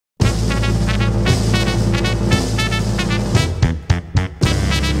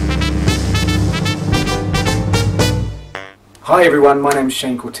Hi everyone, my name is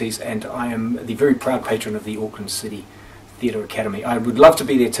Shane Cortese and I am the very proud patron of the Auckland City Theatre Academy. I would love to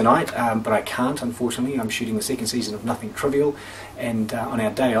be there tonight, but I can't, unfortunately. I'm shooting the second season of Nothing Trivial, and on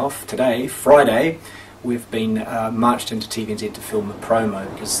our day off today, Friday, we've been marched into TVNZ to film the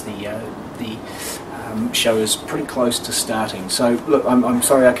promo because the show is pretty close to starting. So look, I'm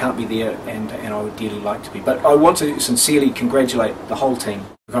sorry I can't be there, and I would dearly like to be. But I want to sincerely congratulate the whole team.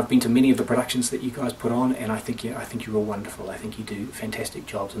 I've been to many of the productions that you guys put on, and I think you're all wonderful. I think you do fantastic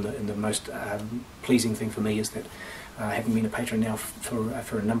jobs, and the most pleasing thing for me is that having been a patron now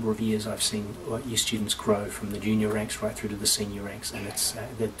for a number of years, I've seen your students grow from the junior ranks right through to the senior ranks, and it's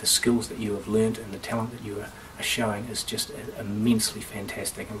the skills that you have learned and the talent that you are showing is just immensely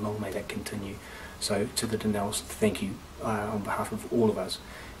fantastic, and long may that continue. So to the Donnells, thank you on behalf of all of us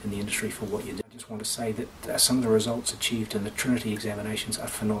in the industry for what you do. I just want to say that some of the results achieved in the Trinity examinations are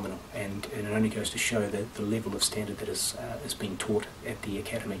phenomenal, and it only goes to show the level of standard that is being taught at the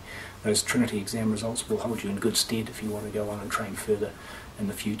Academy. Those Trinity exam results will hold you in good stead if you want to go on and train further in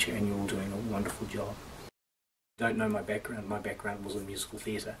the future, and you're all doing a wonderful job. Don't know my background. My background was in musical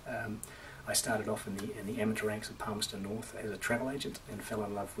theatre. I started off in the amateur ranks of Palmerston North as a travel agent and fell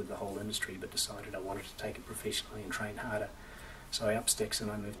in love with the whole industry, but decided I wanted to take it professionally and train harder. So I upped sticks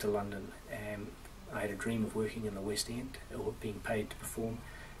and I moved to London, and I had a dream of working in the West End or being paid to perform,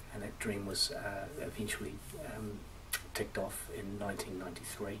 and that dream was eventually ticked off in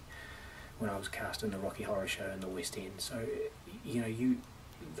 1993 when I was cast in the Rocky Horror Show in the West End. So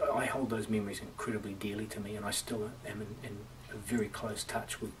I hold those memories incredibly dearly to me, and I still am in a very close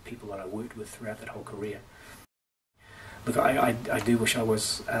touch with people that I worked with throughout that whole career. Look, I do wish I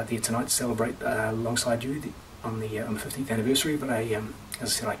was there tonight to celebrate alongside you on the 15th anniversary, but as I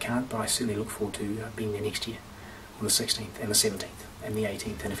said, I can't, but I certainly look forward to being there next year on the 16th and the 17th and the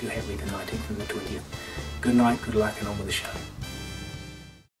 18th, and if you have me, the 19th and the 20th. Good night, good luck, and on with the show.